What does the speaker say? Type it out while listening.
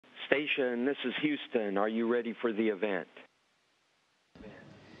Station, this is Houston. Are you ready for the event?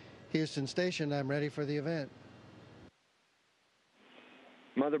 Houston Station, I'm ready for the event.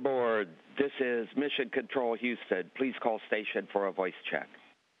 Motherboard, this is Mission Control Houston. Please call station for a voice check.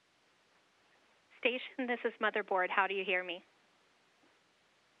 Station, this is Motherboard. How do you hear me?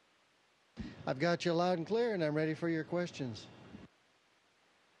 I've got you loud and clear, and I'm ready for your questions.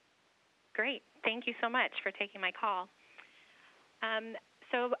 Great. Thank you so much for taking my call.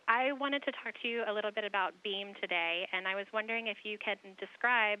 So I wanted to talk to you a little bit about BEAM today, and I was wondering if you can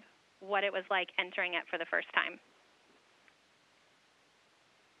describe what it was like entering it for the first time.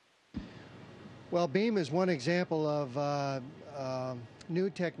 Well, BEAM is one example of new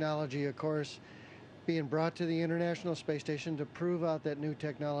technology, of course, being brought to the International Space Station to prove out that new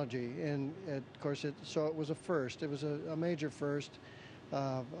technology. And of course, so it was a first. It was a major first,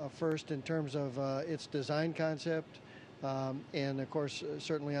 a first in terms of its design concept, and of course,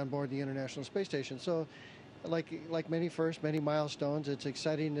 certainly on board the International Space Station. So, like many firsts, many milestones, it's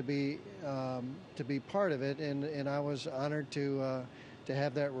exciting to be part of it, and I was honored to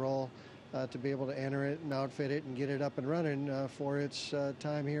have that role. To be able to enter it and outfit it and get it up and running for its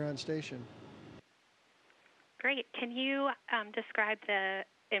time here on station. Great. Can you describe the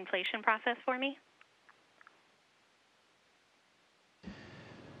inflation process for me?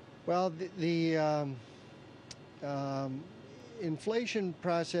 Well, the inflation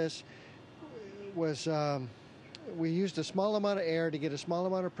process was, we used a small amount of air to get a small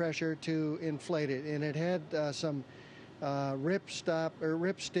amount of pressure to inflate it, and it had some rip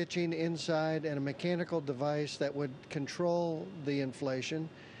stitching inside and a mechanical device that would control the inflation.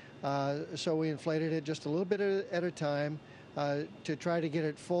 So we inflated it just a little bit at a time to try to get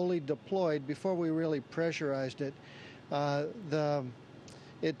it fully deployed before we really pressurized it.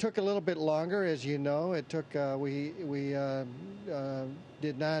 It took a little bit longer, as you know. It took we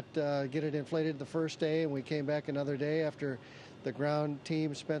did not get it inflated the first day, and we came back another day after the ground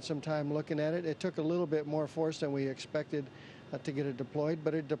team spent some time looking at it. It took a little bit more force than we expected to get it deployed,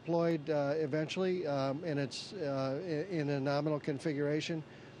 but it deployed eventually, and it's in a nominal configuration.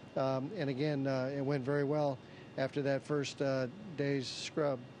 And again, it went very well after that first day's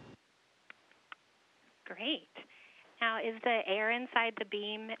scrub. Great. Now, is the air inside the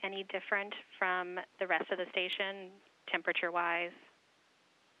beam any different from the rest of the station, temperature-wise?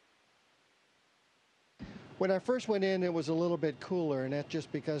 When I first went in, it was a little bit cooler, and that's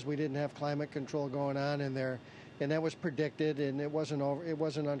just because we didn't have climate control going on in there, and that was predicted, and it wasn't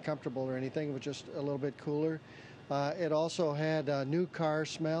uncomfortable or anything. It was just a little bit cooler. It also had a new car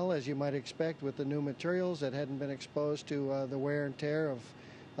smell, as you might expect, with the new materials that hadn't been exposed to the wear and tear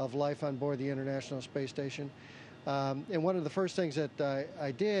of life on board the International Space Station. And one of the first things that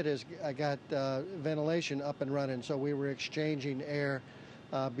I did is I got ventilation up and running, so we were exchanging air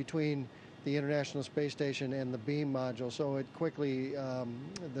between the International Space Station and the beam module. So it quickly,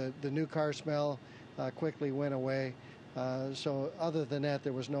 the new car smell quickly went away. So other than that,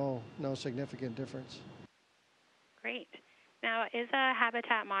 there was no significant difference. Great. Now, is a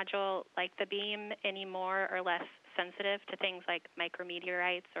habitat module like the beam any more or less sensitive to things like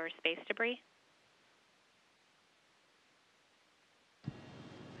micrometeorites or space debris?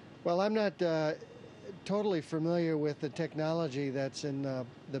 Well, I'm not totally familiar with the technology that's in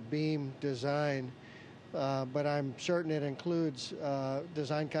the beam design, but I'm certain it includes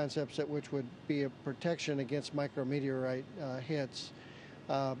design concepts which would be a protection against micrometeorite hits.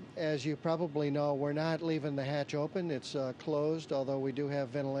 As you probably know, we're not leaving the hatch open. It's closed, although we do have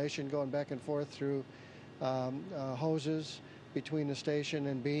ventilation going back and forth through hoses between the station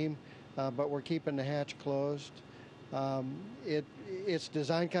and beam, but we're keeping the hatch closed. Its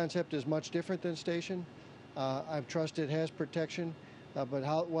design concept is much different than station. I trust it has protection, but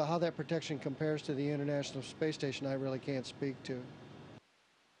how that protection compares to the International Space Station, I really can't speak to.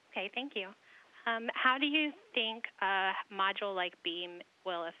 Okay, thank you. How do you think a module like BEAM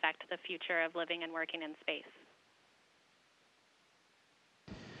will affect the future of living and working in space?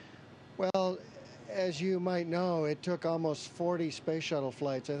 Well, as you might know, it took almost 40 space shuttle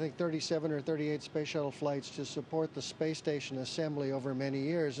flights, I think 37 or 38 space shuttle flights to support the space station assembly over many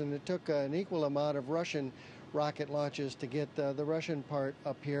years, and it took an equal amount of Russian rocket launches to get the Russian part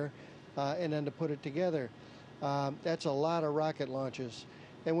up here and then to put it together. That's a lot of rocket launches.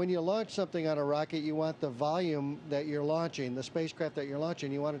 And when you launch something on a rocket, you want the volume that you're launching, the spacecraft that you're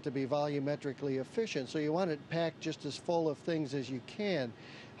launching, you want it to be volumetrically efficient. So you want it packed just as full of things as you can.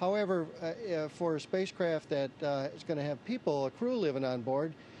 However, for a spacecraft that is going to have people, a crew living on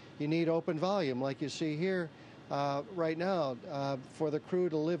board, you need open volume, like you see here right now, for the crew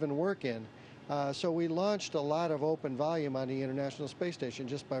to live and work in. So we launched a lot of open volume on the International Space Station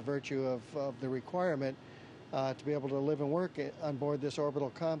just by virtue of the requirement to be able to live and work on board this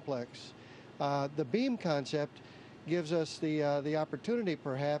orbital complex. The beam concept gives us the opportunity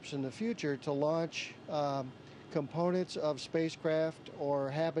perhaps in the future to launch components of spacecraft or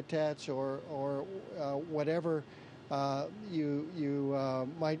habitats or whatever you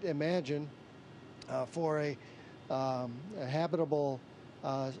might imagine for a habitable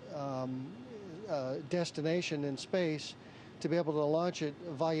destination in space, to be able to launch it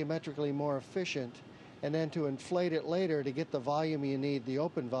volumetrically more efficient, and then to inflate it later to get the volume you need, the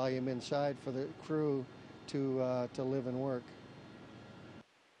open volume inside for the crew to live and work.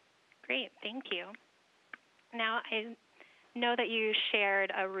 Great, thank you. Now, I know that you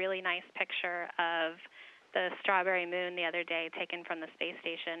shared a really nice picture of the strawberry moon the other day taken from the space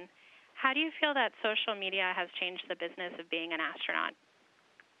station. How do you feel that social media has changed the business of being an astronaut?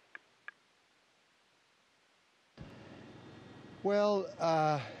 Well,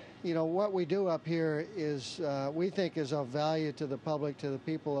 you know, what we do up here is, we think, is of value to the public, to the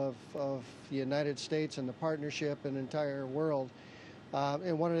people of the United States and the partnership and entire world.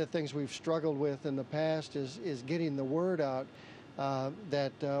 And one of the things we've struggled with in the past is getting the word out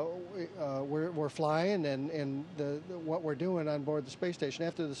that we're flying and what we're doing on board the space station.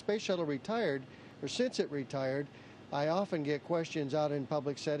 After the space shuttle retired, or since it retired, I often get questions out in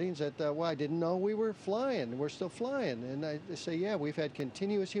public settings that, well, I didn't know we were flying. We're still flying. And I say, yeah, we've had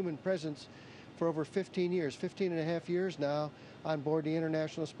continuous human presence for over 15 years, 15 and a half years now on board the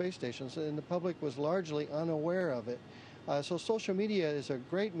International Space Station. And the public was largely unaware of it. So social media is a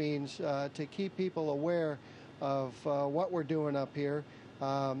great means to keep people aware of what we're doing up here.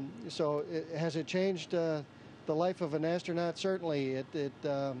 So has it changed the life of an astronaut? Certainly.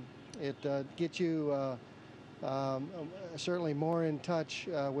 It gets you certainly more in touch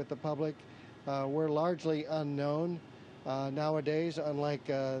with the public. We're largely unknown nowadays, unlike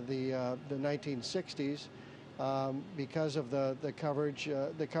the 1960s, because of the coverage.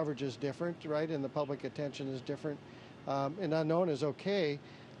 The coverage is different, right, and the public attention is different. And unknown is okay,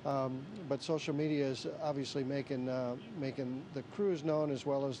 but social media is obviously making the crews known, as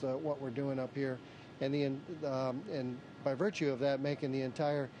well as what we're doing up here, and by virtue of that, making the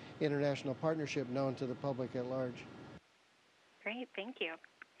entire international partnership known to the public at large. Great, thank you.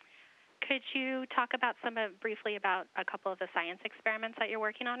 Could you talk about briefly about a couple of the science experiments that you're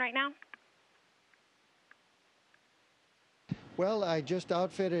working on right now? Well, I just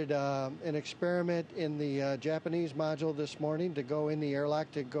outfitted an experiment in the Japanese module this morning to go in the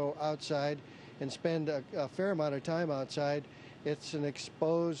airlock, to go outside and spend a fair amount of time outside. It's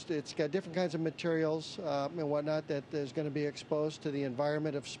it's got different kinds of materials and whatnot that is going to be exposed to the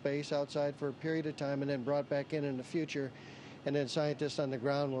environment of space outside for a period of time and then brought back in the future. And then scientists on the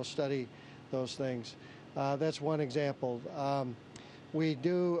ground will study those things. That's one example. We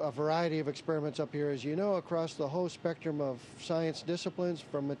do a variety of experiments up here, as you know, across the whole spectrum of science disciplines,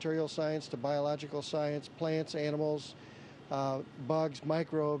 from material science to biological science, plants, animals, bugs,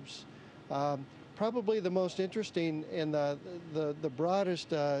 microbes. Probably the most interesting and the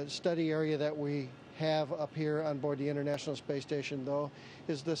broadest study area that we have up here on board the International Space Station, though,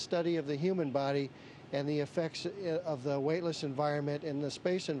 is the study of the human body and the effects of the weightless environment and the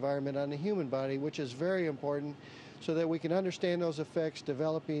space environment on the human body, which is very important, so that we can understand those effects,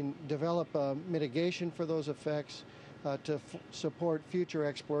 develop mitigation for those effects to support future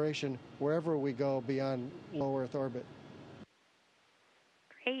exploration wherever we go beyond low Earth orbit.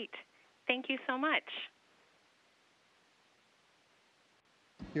 Great. Thank you so much.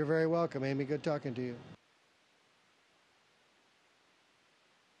 You're very welcome, Amy. Good talking to you.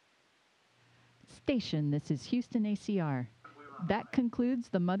 Station, this is Houston ACR. That concludes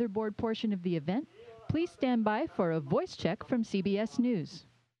the Motherboard portion of the event. Please stand by for a voice check from CBS News.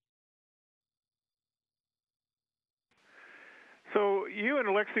 So you and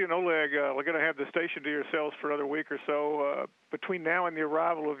Alexei and Oleg are going to have the station to yourselves for another week or so. Between now and the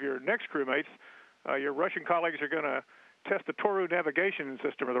arrival of your next crewmates, your Russian colleagues are going to test the Toru navigation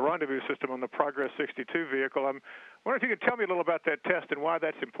system, or the rendezvous system, on the Progress 62 vehicle. I'm wondering if you could tell me a little about that test and why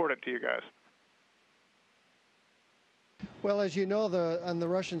that's important to you guys. Well, as you know, on the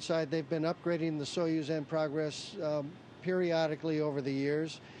Russian side, they've been upgrading the Soyuz and Progress periodically over the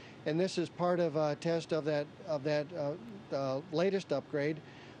years, and this is part of a test of that latest upgrade.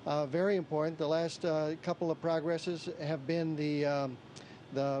 Very important. The last couple of Progresses have been the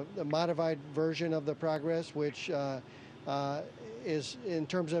modified version of the Progress, which is, in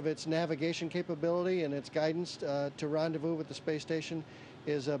terms of its navigation capability and its guidance to rendezvous with the space station,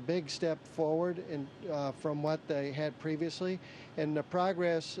 is a big step forward from what they had previously. And the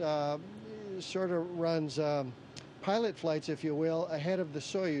Progress sort of runs pilot flights, if you will, ahead of the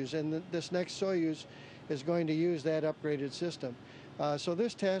Soyuz, and this next Soyuz is going to use that upgraded system. So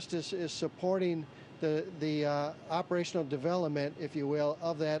this test is supporting the operational development, if you will,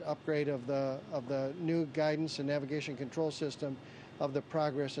 of that upgrade of the new guidance and navigation control system of the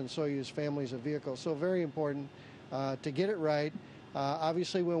Progress and Soyuz families of vehicles. So very important to get it right.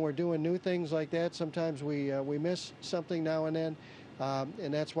 Obviously, when we're doing new things like that, sometimes we miss something now and then,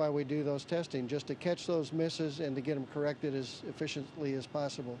 and that's why we do those testing, just to catch those misses and to get them corrected as efficiently as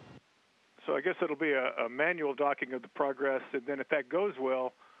possible. So I guess it'll be a manual docking of the Progress, and then if that goes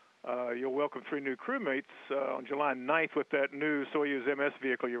well, you'll welcome 3 new crewmates on July 9th with that new Soyuz MS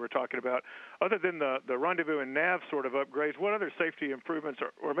vehicle you were talking about. Other than the rendezvous and nav sort of upgrades, what other safety improvements,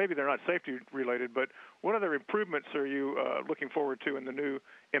 or maybe they're not safety related, but what other improvements are you looking forward to in the new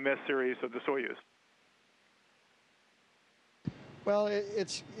MS series of the Soyuz? Well,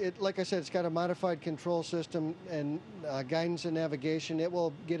 like I said, it's got a modified control system and guidance and navigation. It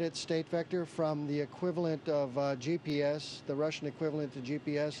will get its state vector from the equivalent of GPS, the Russian equivalent to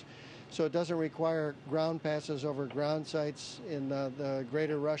GPS. So it doesn't require ground passes over ground sites in the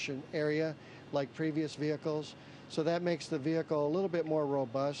greater Russian area like previous vehicles. So that makes the vehicle a little bit more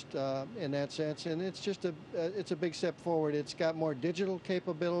robust in that sense. And it's just it's a big step forward. It's got more digital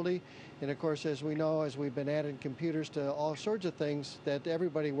capability. And of course, as we know, as we've been adding computers to all sorts of things that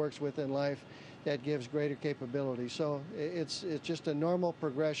everybody works with in life, that gives greater capability. So it's just a normal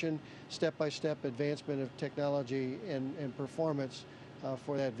progression, step-by-step advancement of technology and performance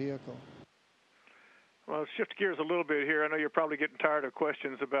for that vehicle. Well, shift gears a little bit here. I know you're probably getting tired of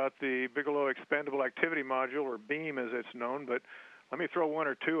questions about the Bigelow Expandable Activity Module, or BEAM as it's known, but let me throw one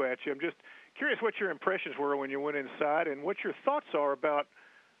or two at you. I'm just curious what your impressions were when you went inside and what your thoughts are about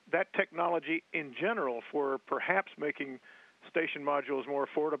that technology in general for perhaps making station modules more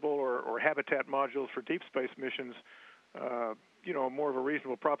affordable or habitat modules for deep space missions, more of a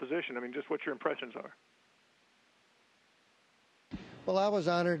reasonable proposition. I mean, just what your impressions are. Well, I was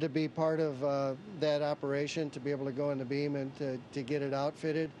honored to be part of that operation, to be able to go in the beam and to get it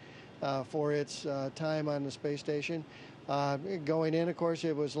outfitted for its time on the space station. Going in, of course,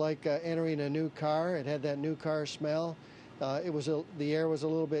 it was like entering a new car. It had that new car smell. The air was a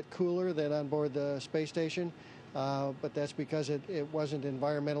little bit cooler than on board the space station, but that's because it wasn't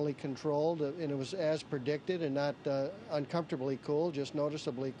environmentally controlled, and it was as predicted and not uncomfortably cool, just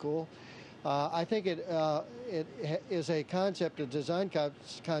noticeably cool. I think it is a concept, a design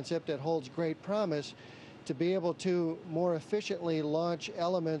concept that holds great promise to be able to more efficiently launch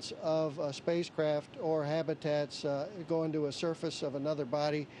elements of a spacecraft or habitats going to a surface of another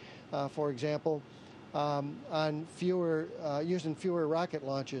body, for example, on using fewer rocket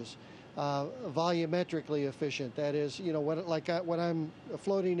launches, volumetrically efficient. That is, when I'm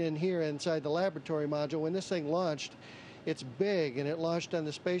floating in here inside the laboratory module, when this thing launched, it's big, and it launched on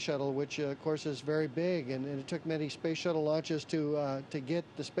the space shuttle, which of course is very big, and it took many space shuttle launches to get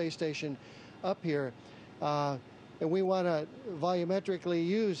the space station up here. And we want to volumetrically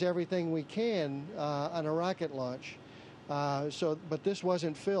use everything we can on a rocket launch. But this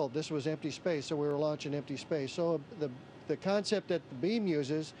wasn't filled. This was empty space, so we were launching empty space. So the concept that the beam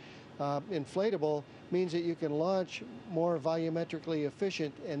uses, inflatable, means that you can launch more volumetrically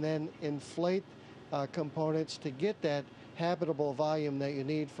efficient and then inflate components to get that habitable volume that you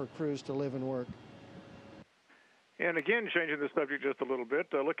need for crews to live and work. And again, changing the subject just a little bit,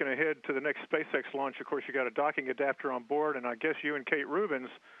 looking ahead to the next SpaceX launch, of course, you got a docking adapter on board, and I guess you and Kate Rubins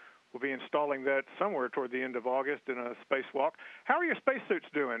will be installing that somewhere toward the end of August in a spacewalk. How are your spacesuits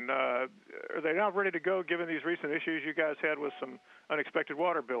doing? Are they now ready to go, given these recent issues you guys had with some unexpected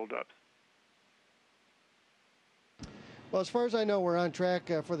water buildups? Well, as far as I know, we're on track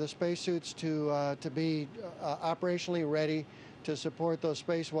for the spacesuits to be operationally ready to support those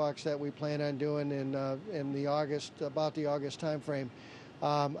spacewalks that we plan on doing in the August time frame.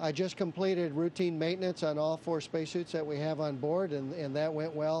 I just completed routine maintenance on all 4 spacesuits that we have on board, and that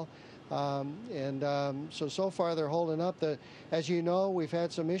went well. So far they're holding up. As you know, we've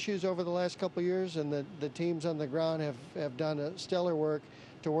had some issues over the last couple of years, and the teams on the ground have done a stellar work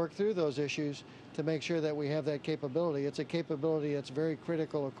to work through those issues to make sure that we have that capability. It's a capability that's very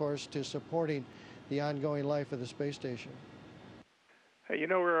critical, of course, to supporting the ongoing life of the space station. Hey,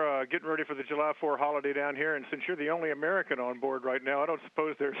 we're getting ready for the July 4 holiday down here, and since you're the only American on board right now, I don't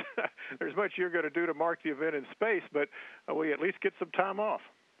suppose there's much you're going to do to mark the event in space, but will you at least get some time off?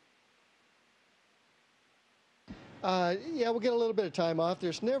 Yeah, we'll get a little bit of time off.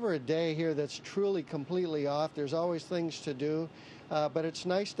 There's never a day here that's truly completely off. There's always things to do, but it's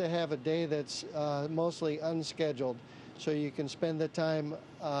nice to have a day that's mostly unscheduled, so you can spend the time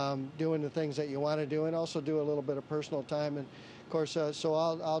doing the things that you want to do and also do a little bit of personal time. And of course, so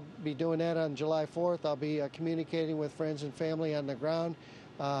I'll be doing that on July 4th. I'll be communicating with friends and family on the ground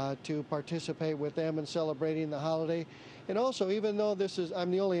to participate with them in celebrating the holiday. And also, even though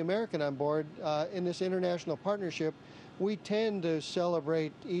I'm the only American on board, in this international partnership, we tend to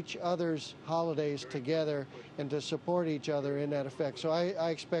celebrate each other's holidays together and to support each other in that effect. So I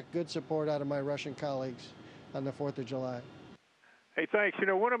expect good support out of my Russian colleagues on the 4th of July. Hey, thanks. You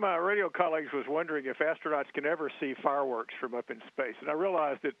know, one of my radio colleagues was wondering if astronauts can ever see fireworks from up in space. And I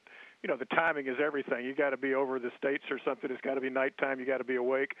realized that, you know, the timing is everything. You got to be over the States or something. It's got to be nighttime. You got to be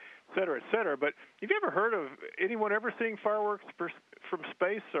awake, et cetera, et cetera. But have you ever heard of anyone ever seeing fireworks from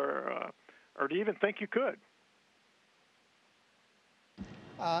space, or do you even think you could?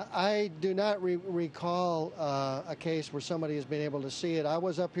 I do not recall a case where somebody has been able to see it. I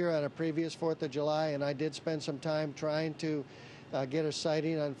was up here on a previous 4th of July, and I did spend some time trying to get a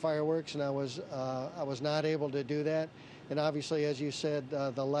sighting on fireworks, and I was not able to do that. And obviously, as you said,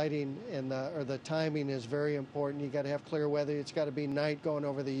 the lighting and or the timing is very important. You got to have clear weather. It's got to be night going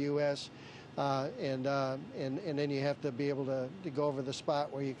over the U.S. And then you have to be able to go over the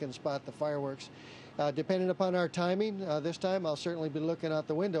spot where you can spot the fireworks. Depending upon our timing, this time I'll certainly be looking out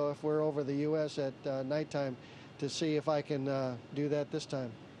the window if we're over the U.S. at nighttime to see if I can do that this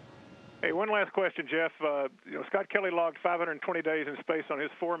time. Hey, one last question, Jeff. You know, Scott Kelly logged 520 days in space on his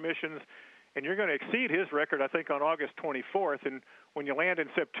 4 missions, and you're going to exceed his record, I think, on August 24th. And when you land in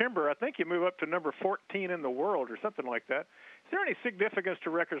September, I think you move up to number 14 in the world or something like that. Is there any significance to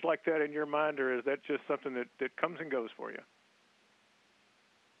records like that in your mind, or is that just something that comes and goes for you?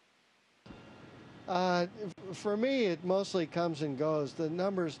 For me, it mostly comes and goes. The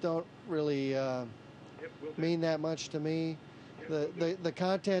numbers don't really mean that much to me. The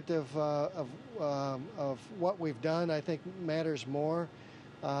content of what we've done, I think, matters more.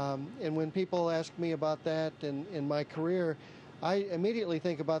 And when people ask me about that in my career, I immediately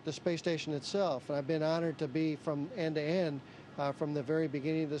think about the space station itself. And I've been honored to be from end to end, from the very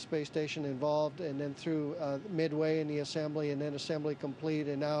beginning of the space station involved, and then through midway in the assembly, and then assembly complete,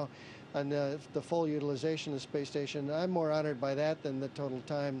 and now on the full utilization of the space station. I'm more honored by that than the total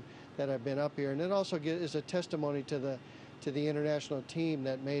time that I've been up here. And it also is a testimony to the international team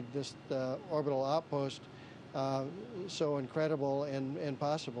that made this orbital outpost so incredible and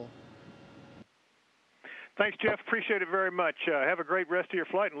possible. Thanks, Jeff. Appreciate it very much. Have a great rest of your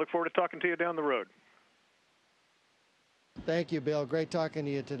flight and look forward to talking to you down the road. Thank you, Bill. Great talking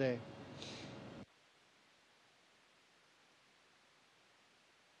to you today.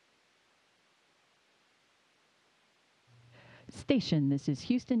 Station, this is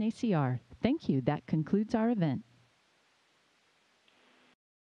Houston ACR. Thank you. That concludes our event.